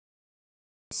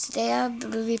Today I'm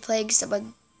going to be playing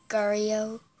some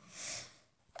Gario.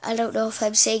 I don't know if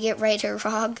I'm saying it right or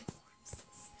wrong,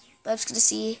 but I'm just going to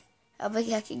see how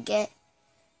many I can get.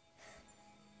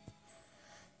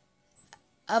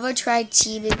 I'm going to try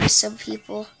teaming with some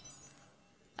people.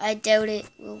 I doubt it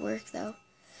will work though.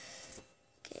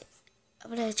 Okay,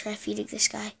 I'm going to try feeding this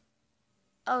guy.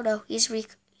 Oh no, he's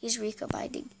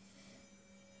recombining.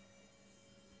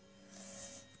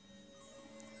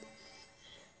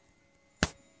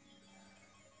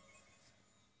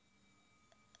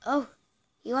 Oh,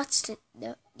 he wants to.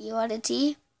 No, do you want a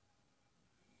tea?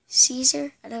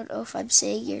 Caesar? I don't know if I'm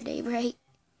saying your name right.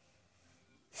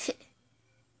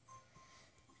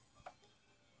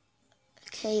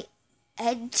 Okay,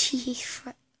 NT.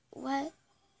 What?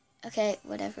 Okay,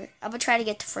 whatever. I'm gonna try to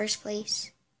get to first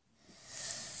place.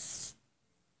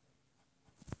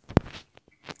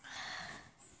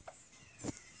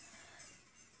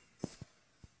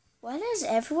 Why does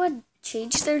everyone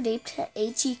change their name to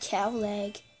AG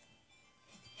Cowlag?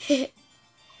 I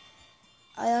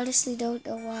honestly don't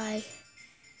know why.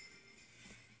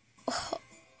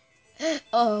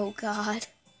 Oh God.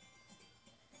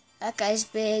 That guy's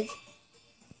big.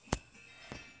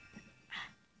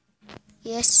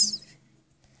 Yes.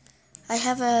 I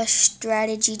have a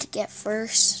strategy to get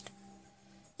first.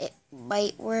 It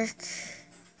might work.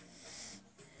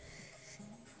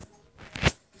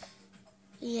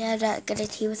 Yeah, I'm not gonna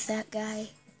team with that guy.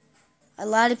 A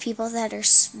lot of people that are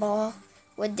small,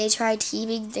 when they try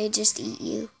teaming, they just eat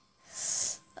you.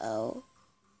 Oh.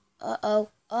 Uh-oh.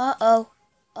 Uh-oh.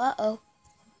 Uh-oh.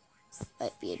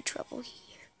 Might be in trouble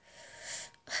here.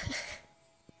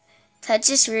 That's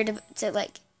just weird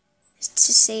to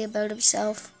say about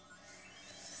himself.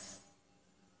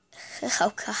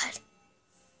 Oh God.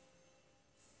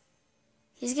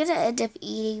 He's gonna end up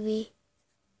eating me.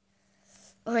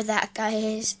 Or that guy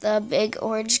is, the big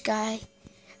orange guy.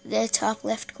 The top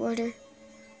left corner.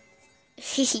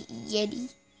 Yeti.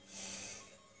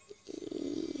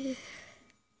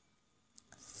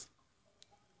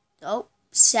 Oh,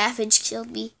 Savage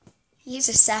killed me. He's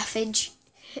a savage.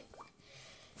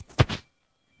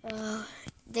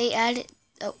 They added.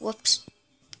 Oh, whoops.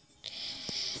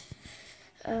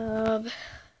 I'm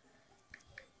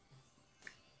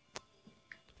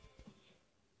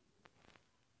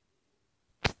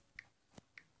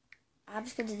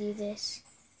just gonna do this.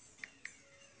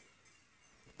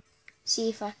 See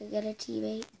if I can get a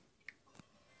teammate.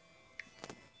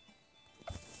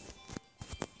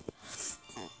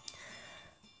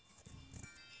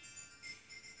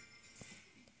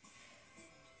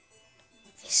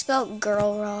 They spelled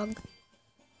girl wrong.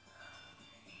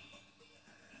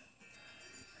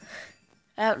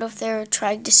 I don't know if they were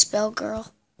trying to spell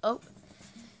girl. Oh.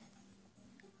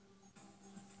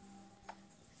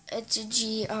 It's a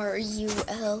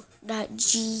G-R-U-L, not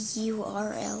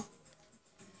G-U-R-L.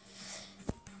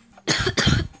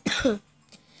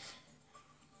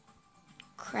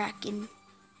 Kraken.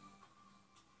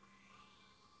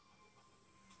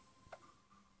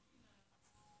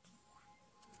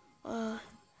 I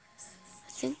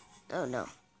think. Oh no,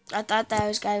 I thought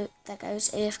that guy was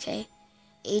AFK.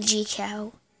 AG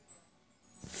Cow.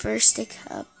 First to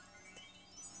come.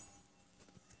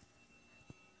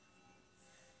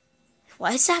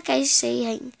 Why is that guy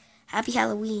saying Happy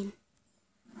Halloween?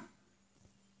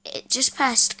 It just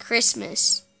passed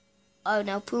Christmas. Oh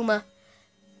no, Puma.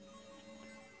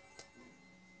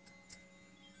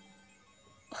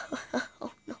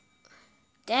 Oh no.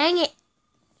 Dang it.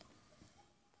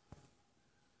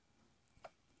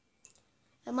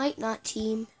 I might not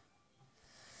team.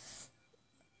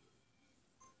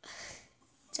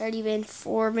 It's already been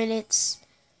 4 minutes.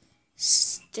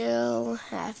 Still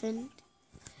haven't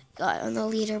got on the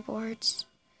leaderboards.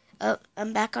 Oh,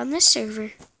 I'm back on the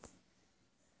server.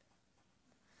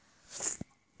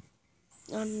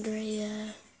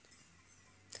 Andrea.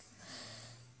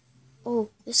 Oh,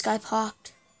 this guy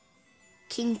popped.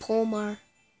 King Polmar.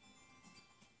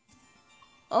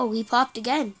 Oh, he popped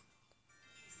again.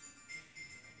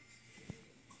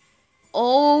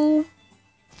 Oh.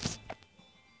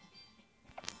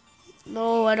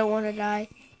 No, I don't want to die.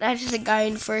 That's the guy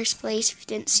in first place, if you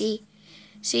didn't see.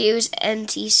 See, it was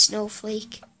NT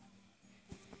Snowflake.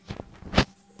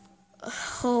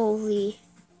 Holy.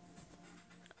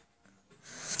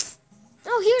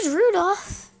 Oh, here's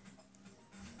Rudolph.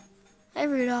 Hi,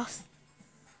 Rudolph.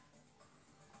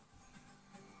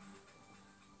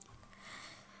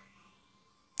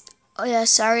 Oh yeah,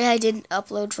 sorry I didn't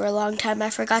upload for a long time. I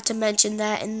forgot to mention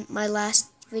that in my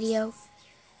last video.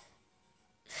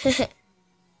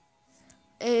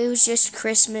 It was just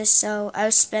Christmas, so I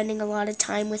was spending a lot of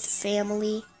time with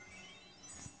family.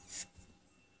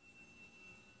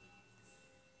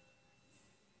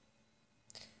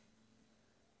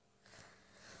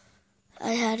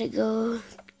 I had to go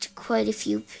to quite a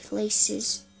few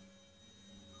places.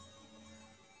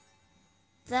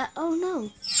 Oh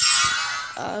no.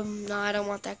 No, I don't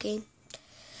want that game.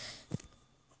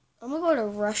 I'm gonna go to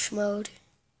rush mode.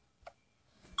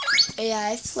 Yeah,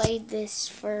 I've played this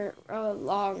for a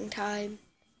long time.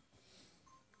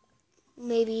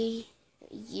 Maybe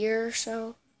a year or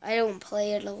so. I don't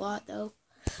play it a lot though.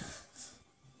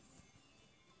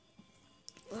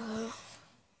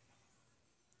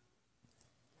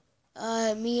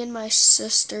 Me and my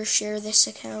sister share this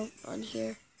account on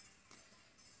here.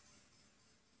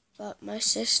 But my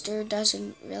sister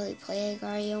doesn't really play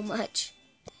Agario much.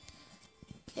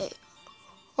 Okay.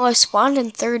 Oh, I spawned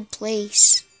in 3rd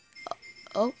place.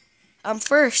 Oh, I'm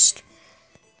first.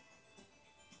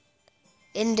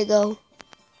 Indigo.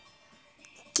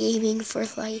 Gaming for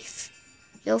life.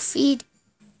 Yo, feed.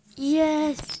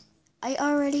 Yes. I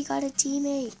already got a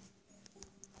teammate.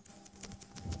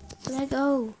 Let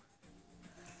go.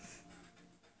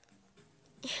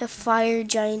 Fire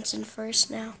Giants in first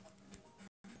now.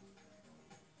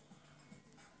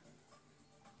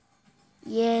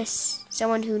 Yes.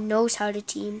 Someone who knows how to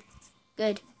team.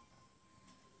 Good.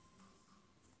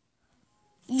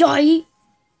 Yay!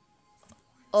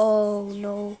 Oh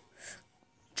no.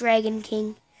 Dragon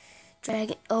King.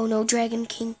 Oh no, Dragon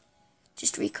King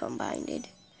just recombined.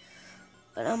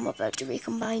 But I'm about to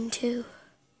recombine too.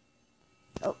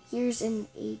 Oh, here's an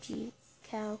AG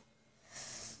cow.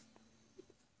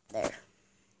 There.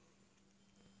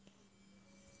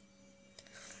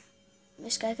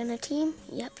 This guy gonna team?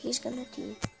 Yep, he's gonna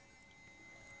team.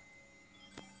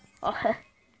 Oh,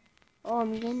 oh,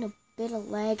 I'm getting a bit of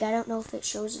lag. I don't know if it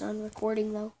shows it on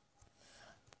recording though.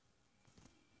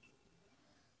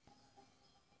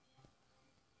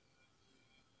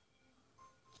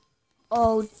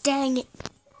 Oh, dang it.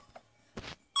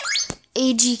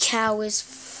 AG Cow is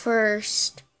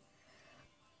first.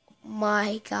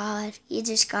 My God, he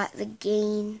just got the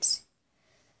gains.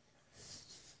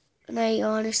 And I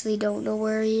honestly don't know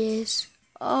where he is.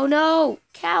 Oh no,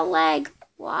 cow leg.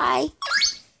 Why?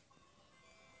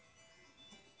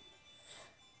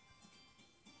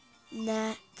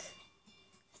 Knack.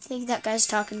 I think that guy's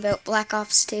talking about Black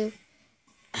Ops 2.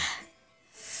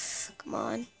 Come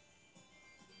on.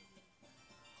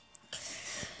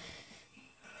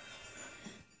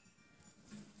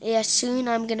 Yeah, soon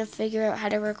I'm gonna figure out how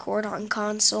to record on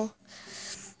console.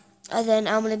 And then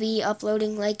I'm gonna be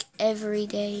uploading like every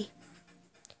day.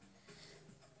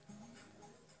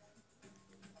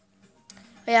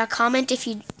 Yeah, comment if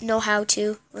you know how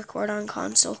to record on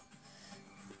console.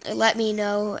 Let me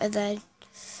know, and then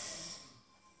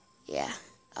yeah,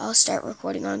 I'll start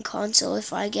recording on console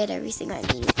if I get everything I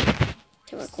need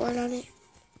to record on it.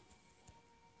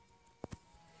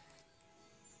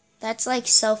 That's like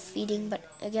self-feeding, but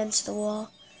against the wall.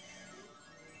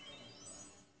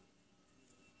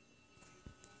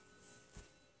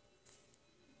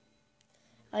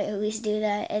 I always do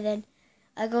that, and then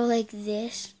I go like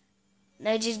this, and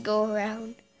I just go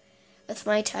around with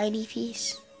my tiny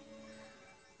piece.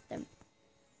 Then,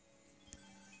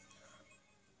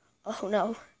 oh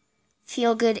no,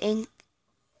 feel good ink.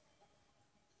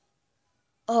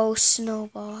 Oh,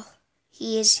 Snowball,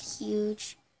 he is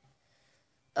huge.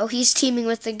 Oh, he's teaming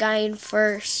with the guy in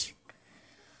first.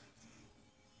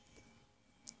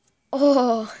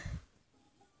 Oh,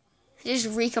 just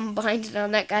recombined it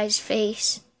on that guy's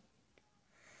face.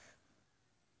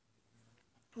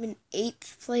 I'm in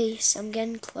 8th place. I'm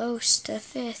getting close to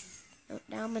 5th. Oh,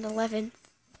 now I'm in 11th.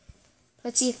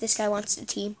 Let's see if this guy wants to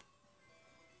team.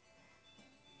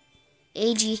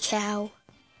 AG Cow.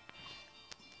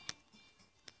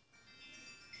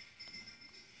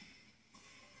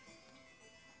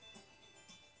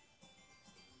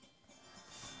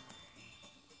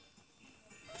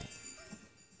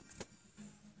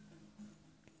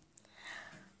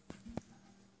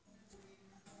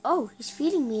 Oh, he's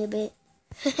feeding me a bit.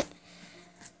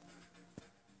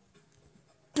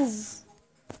 Poof.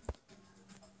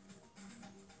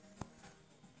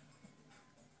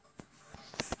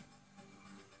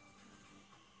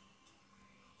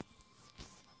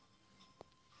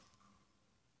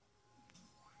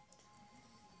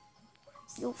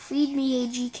 Yo, feed me,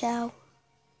 AG Cow.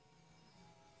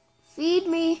 Feed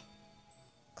me.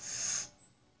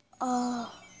 Oh,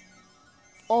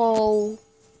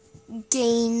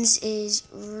 gains is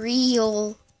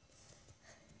real.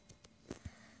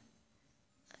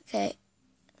 Okay.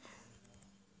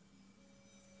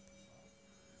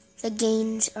 The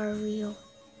gains are real.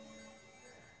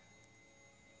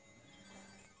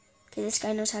 Okay, this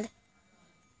guy knows how to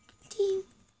team.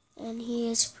 And he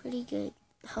is pretty good.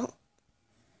 Oh.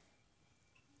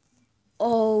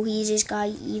 Oh, he just got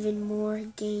even more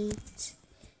gains.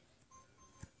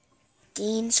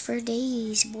 Gains for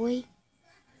days, boy.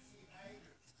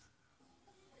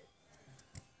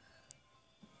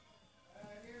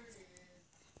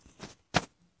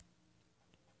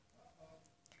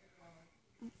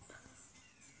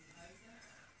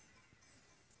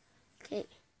 Okay.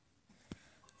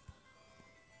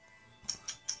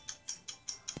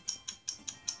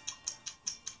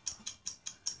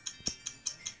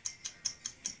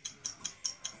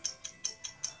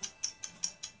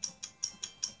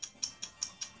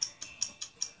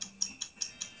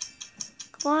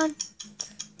 Come on.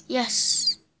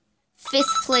 Yes.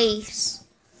 5th place.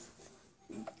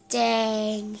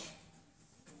 Dang.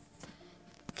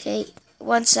 Okay,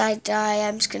 once I die,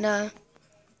 I'm just gonna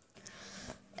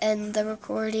end the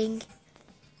recording.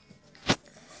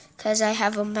 Because I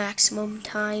have a maximum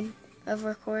time of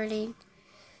recording.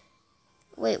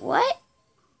 Wait, what?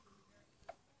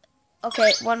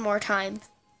 Okay, one more time.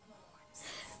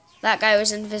 That guy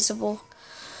was invisible.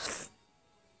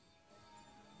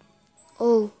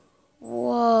 Oh,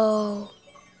 whoa.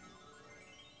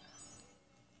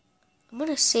 I'm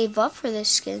gonna save up for this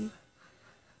skin.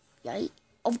 Yikes.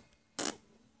 Oh,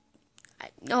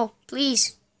 no,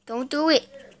 please, don't do it.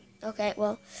 Okay,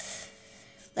 well,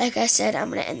 like I said, I'm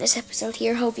gonna end this episode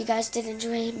here. Hope you guys did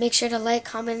enjoy. Make sure to like,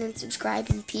 comment, and subscribe,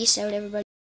 and peace out, everybody.